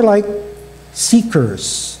so they were like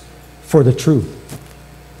seekers for the truth.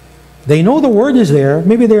 They know the Word is there.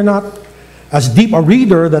 Maybe they're not as deep a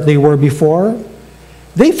reader that they were before.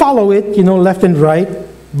 They follow it, left and right,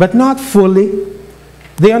 but not fully.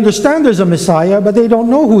 They understand there's a Messiah, but they don't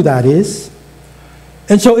know who that is.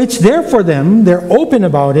 And so it's there for them. They're open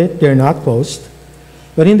about it. They're not closed.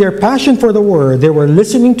 But in their passion for the Word, they were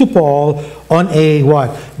listening to Paul on a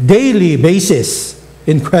what? Daily basis.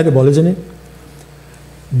 Incredible, isn't it?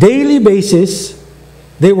 Daily basis,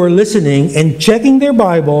 they were listening and checking their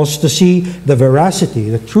Bibles to see the veracity,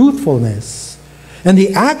 the truthfulness, and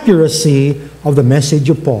the accuracy of the message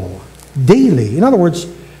of Paul. Daily. In other words,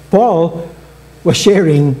 Paul was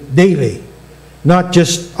sharing daily, not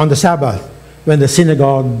just on the Sabbath when the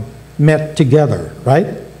synagogue met together, right?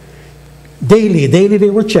 Daily they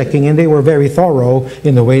were checking, and they were very thorough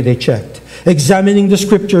in the way they checked, examining the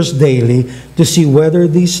Scriptures daily to see whether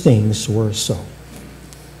these things were so.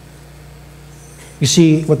 You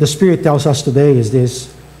see, what the Spirit tells us today is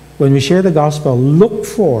this. When we share the gospel, look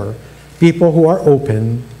for people who are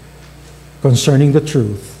open concerning the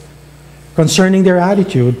truth, concerning their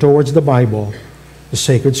attitude towards the Bible, the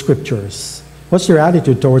sacred scriptures. What's their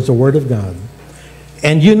attitude towards the Word of God?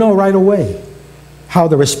 And you know right away how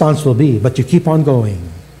the response will be, but you keep on going,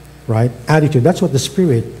 right? Attitude, that's what the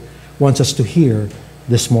Spirit wants us to hear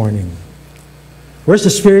this morning. Where's the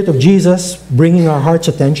Spirit of Jesus bringing our heart's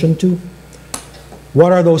attention to?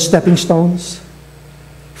 What are those stepping stones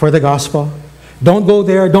for the gospel? Don't go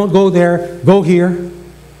there, don't go there, go here.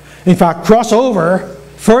 In fact, cross over,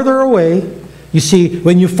 further away. You see,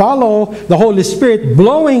 when you follow the Holy Spirit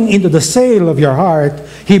blowing into the sail of your heart,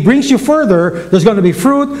 He brings you further. There's going to be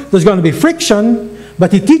fruit, there's going to be friction,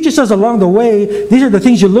 but He teaches us along the way. These are the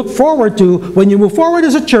things you look forward to. When you move forward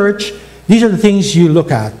as a church, these are the things you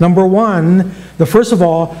look at. Number one, first of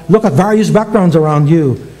all, look at various backgrounds around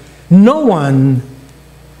you. No one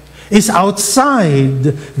is outside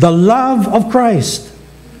the love of Christ.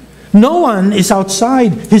 No one is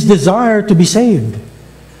outside His desire to be saved.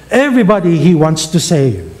 Everybody He wants to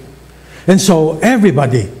save. And so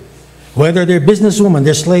everybody, whether they're businesswomen,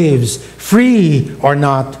 they're slaves, free or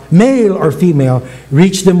not, male or female,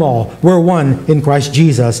 reach them all. We're one in Christ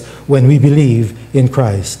Jesus when we believe in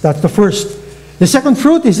Christ. That's the first. The second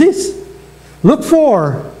fruit is this. Look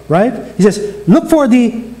for, right? He says, look for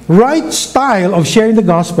the right style of sharing the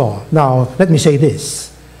gospel. Now, let me say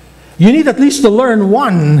this. You need at least to learn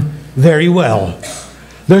one very well.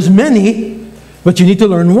 There's many, but you need to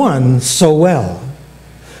learn one so well.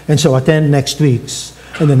 And so attend next week's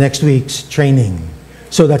and the next week's training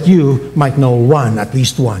so that you might know one, at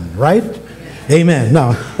least one, right? Amen.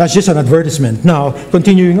 Now, that's just an advertisement. Now,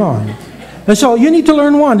 continuing on. And so you need to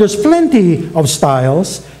learn one. There's plenty of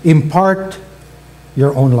styles. Impart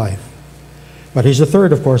your own life. But here's the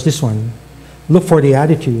third, of course, this one. Look for the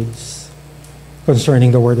attitudes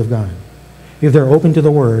concerning the Word of God. If they're open to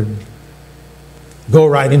the Word, go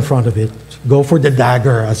right in front of it. Go for the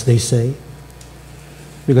dagger, as they say.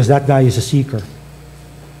 Because that guy is a seeker.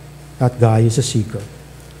 That guy is a seeker.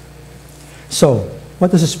 So,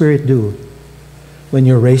 what does the Spirit do when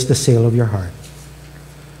you raise the sail of your heart?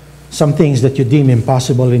 Some things that you deem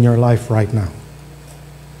impossible in your life right now.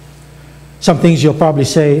 Some things you'll probably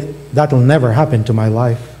say, that'll never happen to my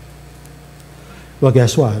life. Well,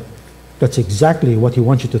 guess what? That's exactly what He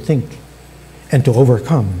wants you to think and to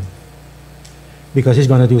overcome. Because He's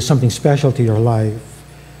going to do something special to your life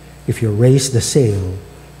if you raise the sail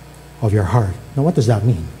of your heart. Now, what does that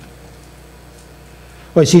mean?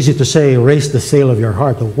 Well, it's easy to say, raise the sail of your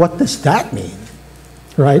heart. But what does that mean?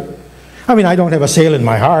 Right? I mean, I don't have a sail in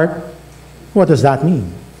my heart. What does that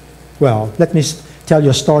mean? Well, let me tell you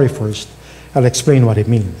a story first. I'll explain what it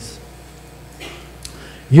means.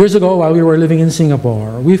 Years ago, while we were living in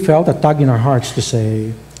Singapore, we felt a tug in our hearts to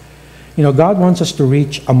say, you know, God wants us to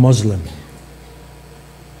reach a Muslim.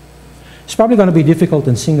 It's probably going to be difficult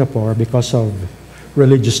in Singapore because of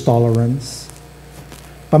religious tolerance.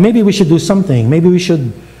 But maybe we should do something. Maybe we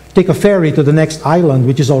should take a ferry to the next island,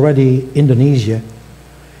 which is already Indonesia,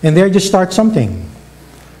 and there just start something.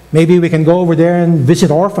 Maybe we can go over there and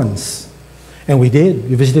visit orphans. And we did.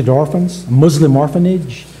 We visited orphans, a Muslim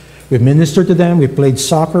orphanage. We ministered to them. We played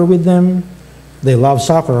soccer with them. They love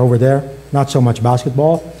soccer over there, not so much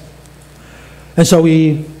basketball. And so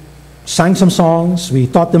we sang some songs. We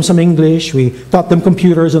taught them some English. We taught them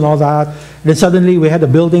computers and all that. And then suddenly we had a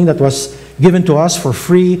building that was given to us for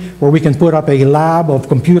free where we can put up a lab of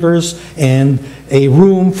computers and a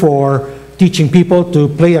room for teaching people to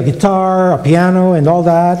play a guitar, a piano, and all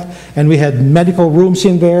that. And we had medical rooms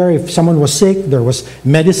in there. If someone was sick, there was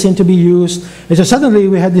medicine to be used. And so suddenly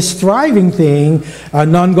we had this thriving thing, a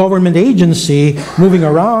non-government agency moving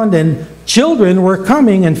around, and children were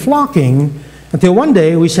coming and flocking until one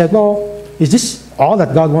day we said, well, is this all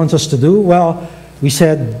that God wants us to do? Well, we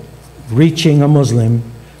said, reaching a Muslim.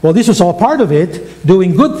 Well, this was all part of it,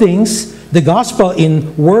 doing good things, the gospel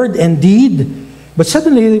in word and deed. But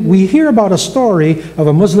suddenly we hear about a story of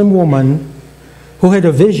a Muslim woman who had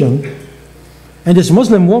a vision, and this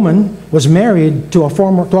Muslim woman was married to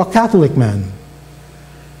a Catholic man.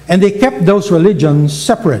 And they kept those religions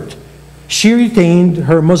separate. She retained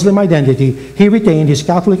her Muslim identity, he retained his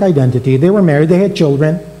Catholic identity. They were married, they had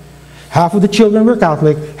children. Half of the children were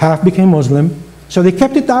Catholic, half became Muslim. So they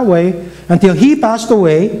kept it that way until he passed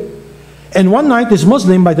away. And one night this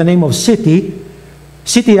Muslim by the name of Siti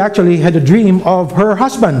actually had a dream of her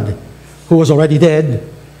husband, who was already dead.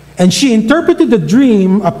 And she interpreted the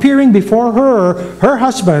dream appearing before her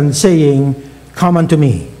husband, saying, come unto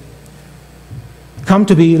me. Come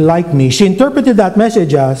to be like me. She interpreted that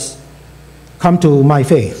message as, come to my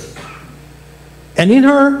faith. And in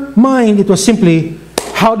her mind, it was simply,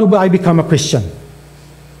 how do I become a Christian?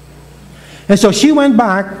 And so she went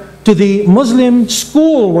back to the Muslim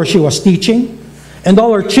school where she was teaching, and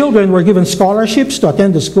all her children were given scholarships to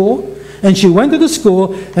attend the school. And she went to the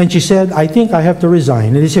school and she said, I think I have to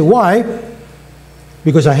resign. And they said, why?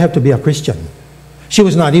 Because I have to be a Christian. She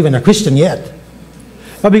was not even a Christian yet.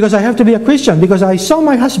 But because I have to be a Christian, because I saw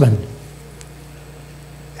my husband.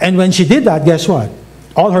 And when she did that, guess what?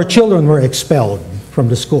 All her children were expelled from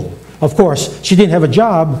the school. Of course, she didn't have a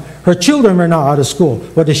job. Her children were now out of school.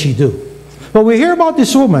 What does she do? Well, we hear about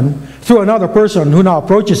this woman through another person who now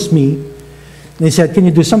approaches me. And he said, can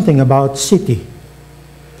you do something about city?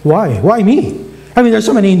 Why? Why me? I mean, there's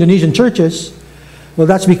so many Indonesian churches. Well,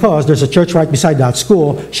 that's because there's a church right beside that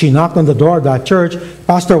school. She knocked on the door of that church.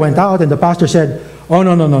 Pastor went out and the pastor said, oh,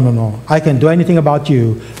 no. I can't do anything about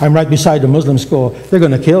you. I'm right beside the Muslim school. They're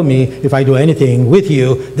going to kill me if I do anything with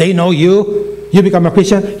you. They know you. You become a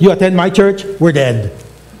Christian. You attend my church. We're dead.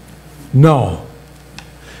 No.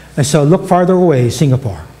 And so look farther away,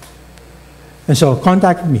 Singapore. And so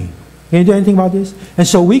contact me. Can you do anything about this? And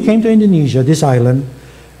so we came to Indonesia, this island,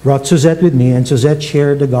 brought Suzette with me, and Suzette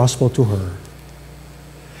shared the gospel to her.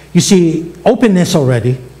 You see, openness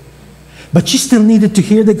already, but she still needed to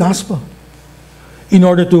hear the gospel in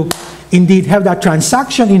order to indeed have that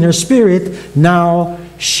transaction in her spirit. Now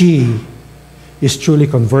she is truly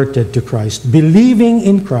converted to Christ, believing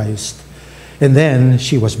in Christ. And then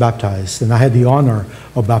she was baptized, and I had the honor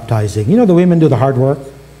of baptizing. You know, the women do the hard work.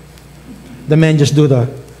 The men just do the,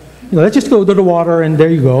 let's just go to the water and there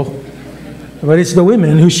you go. But it's the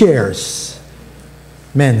women who shares.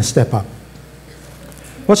 Men step up.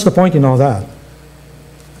 What's the point in all that?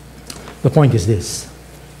 The point is this.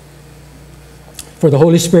 For the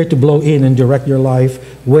Holy Spirit to blow in and direct your life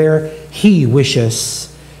where He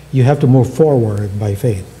wishes, you have to move forward by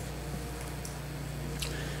faith.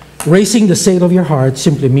 Raising the sail of your heart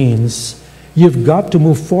simply means you've got to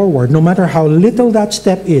move forward. No matter how little that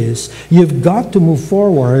step is, you've got to move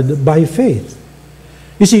forward by faith.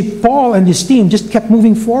 You see, Paul and his team just kept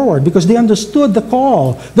moving forward because they understood the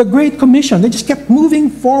call, the Great Commission. They just kept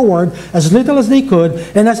moving forward as little as they could,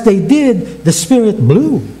 and as they did, the Spirit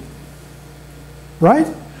blew. Right?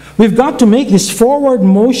 We've got to make this forward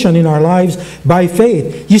motion in our lives by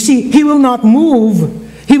faith. You see, He will not move.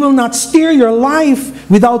 He will not steer your life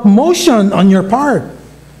without motion on your part.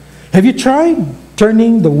 Have you tried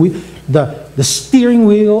turning the steering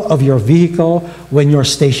wheel of your vehicle when you're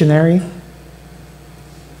stationary?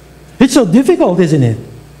 It's so difficult, isn't it?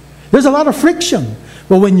 There's a lot of friction.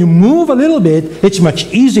 But when you move a little bit, it's much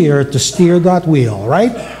easier to steer that wheel,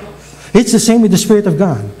 right? It's the same with the Spirit of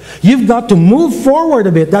God. You've got to move forward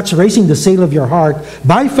a bit. That's raising the sail of your heart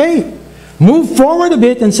by faith. Move forward a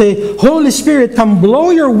bit and say, Holy Spirit, come blow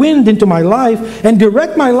your wind into my life and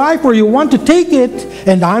direct my life where you want to take it,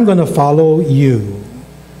 and I'm going to follow you.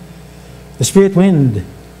 The Spirit wind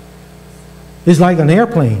is like an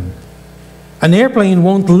airplane. An airplane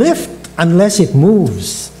won't lift unless it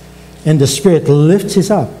moves, and the Spirit lifts it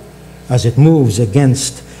up as it moves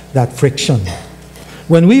against that friction.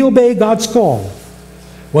 When we obey God's call,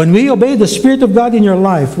 when we obey the Spirit of God in your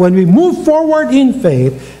life, when we move forward in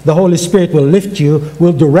faith, the Holy Spirit will lift you,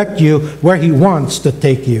 will direct you where He wants to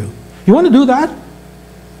take you. You want to do that?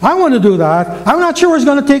 I want to do that. I'm not sure where it's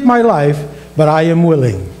going to take my life, but I am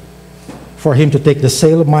willing for Him to take the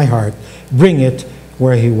sail of my heart, bring it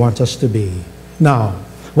where He wants us to be. Now,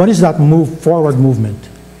 what is that forward movement?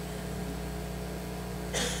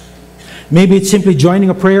 Maybe it's simply joining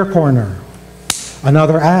a prayer corner,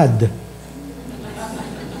 another ad.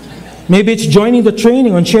 Maybe it's joining the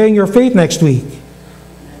training on sharing your faith next week.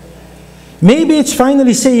 Maybe it's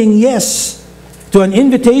finally saying yes to an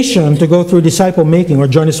invitation to go through disciple making or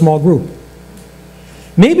join a small group.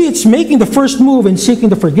 Maybe it's making the first move and seeking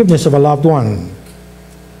the forgiveness of a loved one.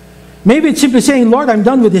 Maybe it's simply saying, Lord, I'm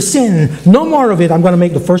done with this sin. No more of it. I'm going to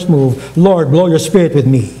make the first move. Lord, blow your Spirit with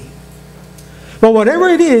me. But whatever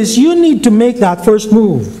it is, you need to make that first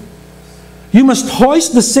move. You must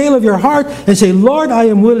hoist the sail of your heart and say, Lord, I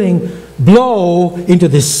am willing. Blow into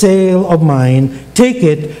this sail of mine. Take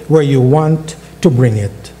it where you want to bring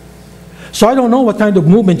it. So I don't know what kind of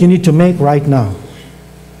movement you need to make right now.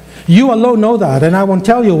 You alone know that, and I won't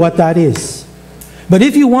tell you what that is. But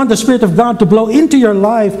if you want the Spirit of God to blow into your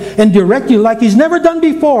life and direct you like He's never done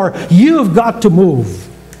before, you've got to move.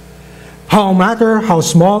 No matter how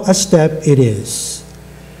small a step it is.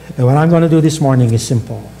 And what I'm going to do this morning is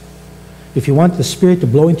simple. If you want the Spirit to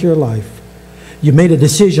blow into your life, you made a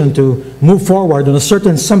decision to move forward on a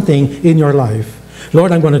certain something in your life.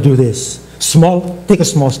 Lord, I'm going to do this. Take a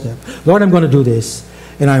small step. Lord, I'm going to do this.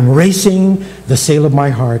 And I'm raising the sail of my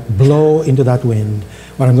heart. Blow into that wind.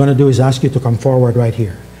 What I'm going to do is ask you to come forward right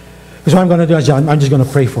here. Because what I'm going to do is I'm just going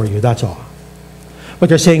to pray for you, that's all. But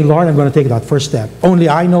you're saying, Lord, I'm going to take that first step. Only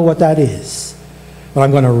I know what that is. But I'm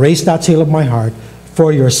going to raise that sail of my heart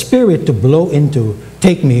for your Spirit to blow into,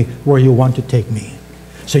 take me where you want to take me.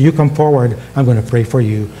 So you come forward, I'm going to pray for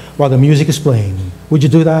you while the music is playing. Would you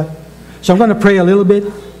do that? So I'm going to pray a little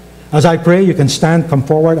bit. As I pray, you can stand, come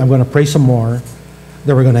forward. I'm going to pray some more.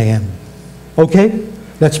 Then we're going to end. Okay?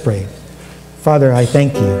 Let's pray. Father, I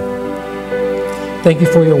thank you. Thank you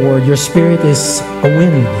for your word. Your Spirit is a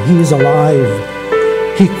wind. He is alive.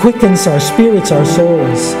 He quickens our spirits, our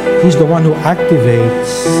souls. He's the one who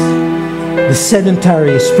activates the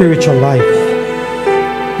sedentary spiritual life.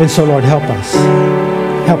 And so, Lord, help us.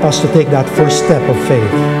 Help us to take that first step of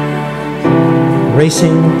faith,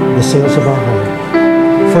 raising the sails of our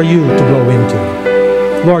heart for you to blow into.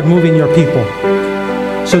 Lord, move in your people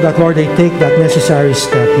so that, Lord, they take that necessary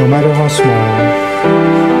step, no matter how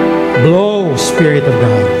small. Blow, Spirit of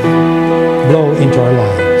God. Blow into our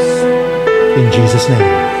lives. In Jesus' name,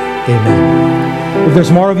 amen. If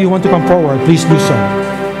there's more of you who want to come forward, please do so.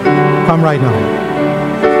 Come right now.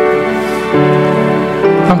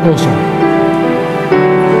 Come closer.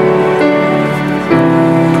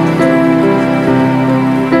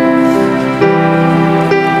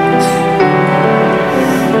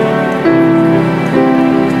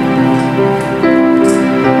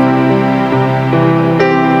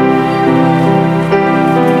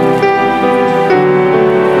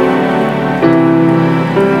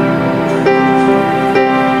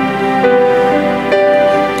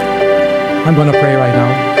 I'm going to pray right now.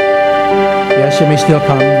 Yes, you may still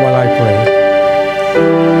come while I pray.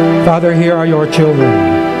 Father, here are your children.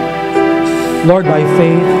 Lord, by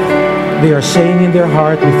faith, they are saying in their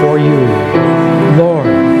heart before you, Lord,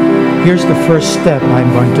 here's the first step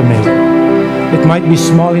I'm going to make. It might be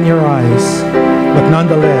small in your eyes, but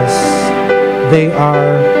nonetheless, they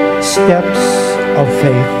are steps of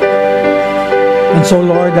faith. And so,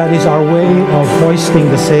 Lord, that is our way of hoisting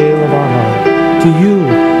the sail of our heart to you,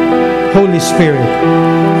 Holy Spirit.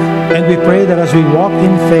 And we pray that as we walk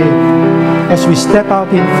in faith, as we step out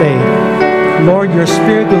in faith, Lord, your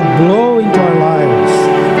Spirit will blow into our lives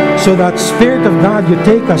so that Spirit of God, you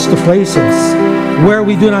take us to places where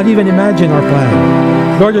we do not even imagine or plan.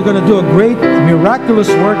 Lord, you're going to do a great, miraculous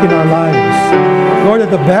work in our lives. Lord,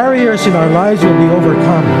 that the barriers in our lives will be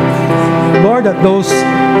overcome. Lord, that those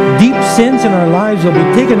deep sins in our lives will be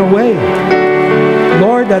taken away.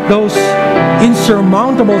 Lord, that those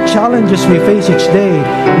insurmountable challenges we face each day,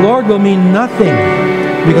 Lord, will mean nothing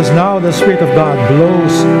because now the Spirit of God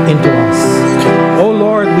blows into us. Oh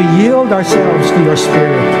Lord, we yield ourselves to your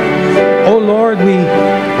Spirit. Oh Lord, we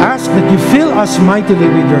ask that you fill us mightily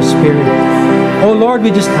with your Spirit. Oh Lord,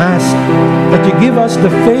 we just ask that you give us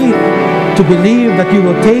the faith to believe that you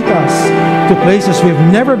will take us to places we've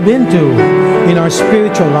never been to in our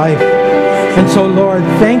spiritual life. And so, Lord,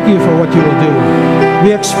 thank you for what you will do.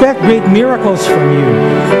 We expect great miracles from you.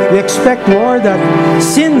 We expect, Lord, that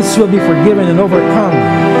sins will be forgiven and overcome.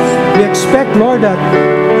 We expect, Lord, that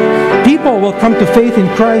people will come to faith in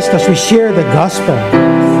Christ as we share the gospel,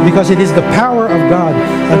 because it is the power of God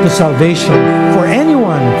unto salvation for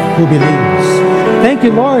anyone who believes. Thank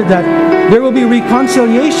you, Lord, that there will be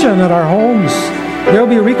reconciliation at our homes. There will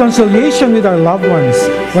be reconciliation with our loved ones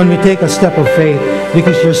when we take a step of faith,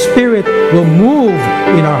 because your Spirit will move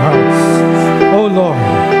in our hearts. Oh Lord,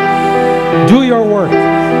 do your work.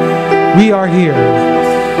 We are here.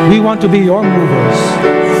 We want to be your movers.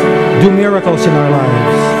 Do miracles in our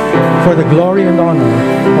lives for the glory and honor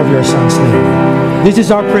of your Son's name. This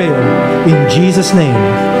is our prayer in Jesus' name.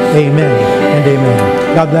 Amen and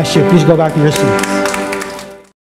amen. God bless you. Please go back to your seats.